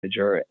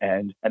manager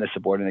and a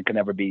subordinate can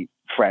never be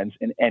friends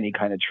in any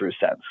kind of true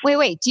sense.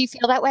 Wait. Do you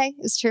feel that way?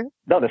 Is true?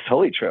 No, that's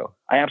totally true.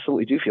 I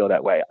absolutely do feel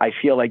that way. I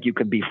feel like you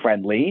could be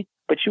friendly,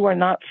 but you are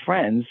not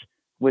friends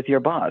with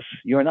your boss.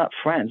 You are not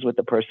friends with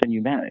the person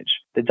you manage.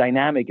 The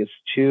dynamic is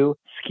too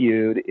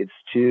skewed. It's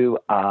too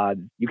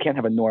odd. You can't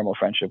have a normal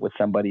friendship with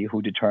somebody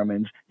who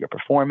determines your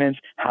performance,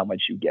 how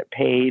much you get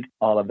paid,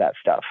 all of that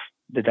stuff.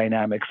 The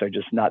dynamics are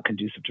just not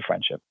conducive to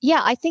friendship.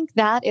 Yeah, I think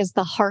that is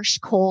the harsh,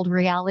 cold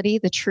reality,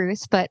 the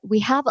truth. But we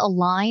have a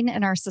line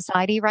in our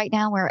society right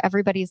now where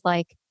everybody's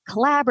like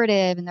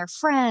collaborative and they're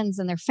friends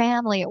and their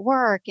family at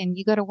work. And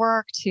you go to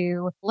work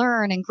to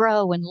learn and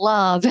grow and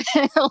love.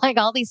 Like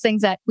all these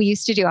things that we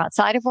used to do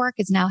outside of work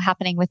is now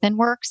happening within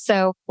work.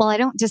 So while I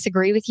don't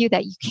disagree with you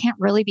that you can't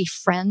really be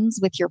friends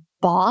with your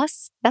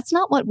boss, that's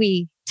not what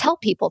we tell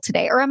people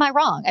today. Or am I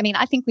wrong? I mean,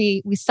 I think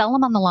we sell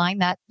them on the line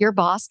that your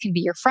boss can be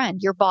your friend.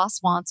 Your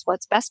boss wants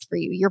what's best for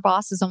you. Your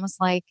boss is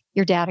almost like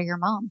your dad or your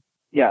mom.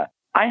 Yeah.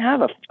 I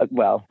have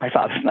well, my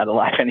father's not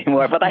alive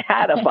anymore, but I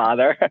had a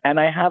father and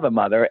I have a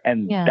mother,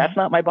 and that's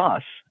not my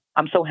boss.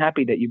 I'm so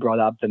happy that you brought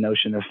up the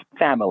notion of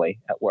family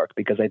at work,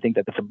 because I think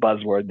that it's a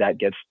buzzword that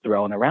gets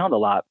thrown around a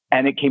lot.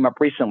 And it came up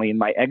recently in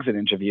my exit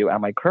interview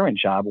at my current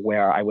job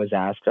where I was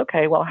asked,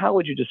 okay, well, how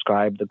would you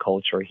describe the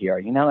culture here?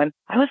 And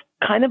I was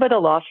kind of at a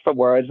loss for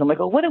words. I'm like,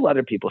 well, what do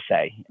other people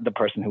say? The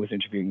person who was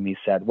interviewing me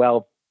said,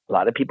 well, a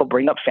lot of people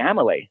bring up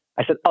family.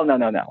 I said, oh,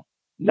 no.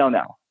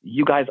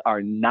 You guys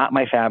are not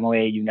my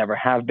family. You never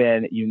have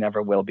been. You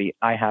never will be.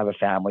 I have a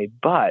family.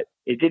 But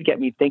it did get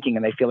me thinking,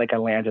 and I feel like I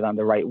landed on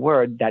the right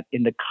word, that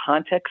in the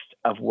context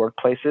of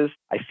workplaces,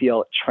 I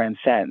feel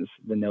transcends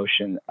the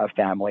notion of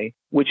family,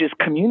 which is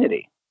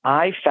community.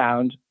 I had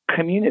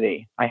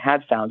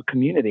found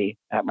community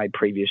at my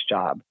previous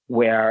job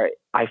where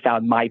I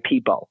found my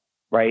people.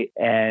 Right.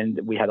 And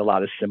we had a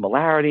lot of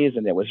similarities,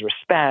 and there was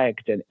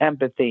respect and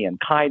empathy and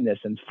kindness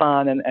and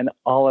fun and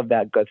all of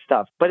that good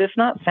stuff. But it's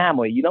not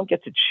family. You don't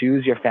get to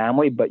choose your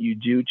family, but you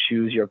do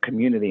choose your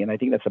community. And I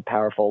think that's a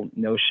powerful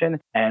notion.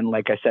 And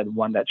like I said,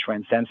 one that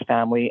transcends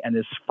family and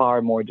is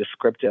far more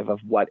descriptive of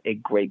what a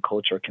great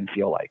culture can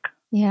feel like.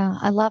 Yeah,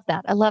 I love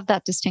that. I love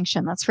that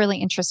distinction. That's really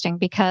interesting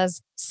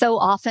because so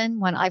often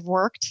when I've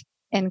worked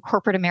in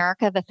corporate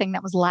America, the thing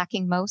that was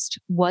lacking most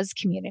was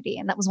community.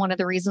 And that was one of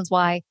the reasons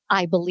why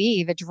I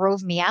believe it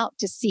drove me out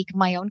to seek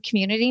my own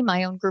community,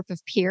 my own group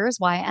of peers,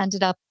 why I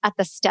ended up at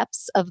the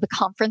steps of the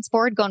conference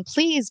board going,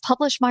 please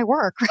publish my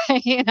work,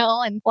 right?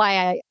 And why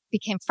I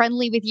became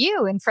friendly with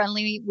you and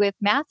friendly with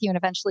Matthew and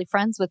eventually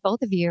friends with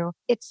both of you.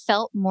 It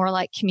felt more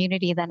like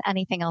community than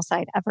anything else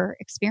I'd ever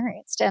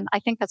experienced. And I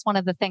think that's one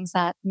of the things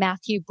that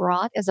Matthew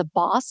brought as a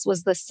boss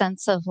was the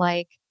sense of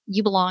like,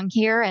 you belong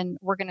here and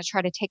we're going to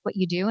try to take what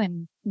you do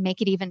and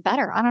make it even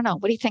better. I don't know.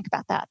 What do you think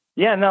about that?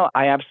 Yeah, no,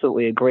 I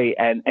absolutely agree.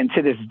 And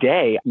to this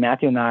day,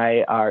 Matthew and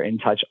I are in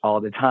touch all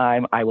the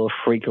time. I will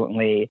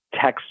frequently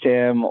text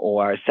him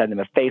or send him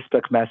a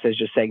Facebook message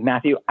just saying,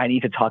 Matthew, I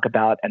need to talk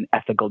about an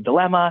ethical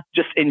dilemma,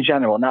 just in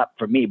general, not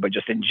for me, but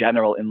just in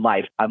general in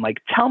life. I'm like,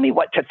 tell me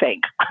what to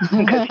think,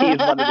 because he is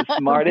one of the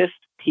smartest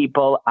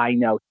people I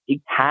know.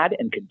 He had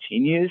and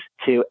continues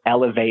to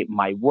elevate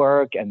my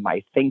work and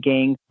my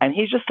thinking. And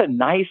he's just a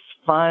nice,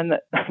 fun,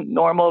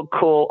 normal,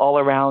 cool, all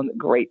around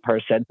great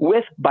person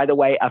with, by the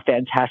way, a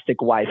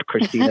fantastic wife,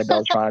 Christina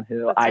Beltran,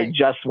 who I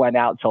just went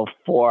out till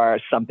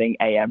 4-something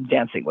a.m.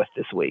 dancing with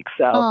this week.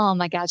 So, oh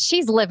my God,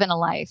 she's living a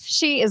life.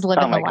 She is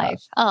living a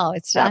life. Oh,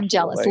 I'm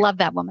jealous. Love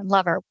that woman.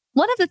 Love her.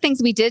 One of the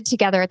things we did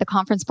together at the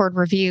Conference Board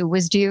Review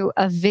was do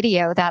a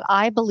video that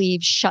I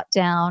believe shut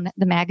down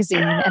the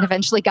magazine and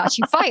eventually got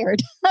you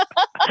fired.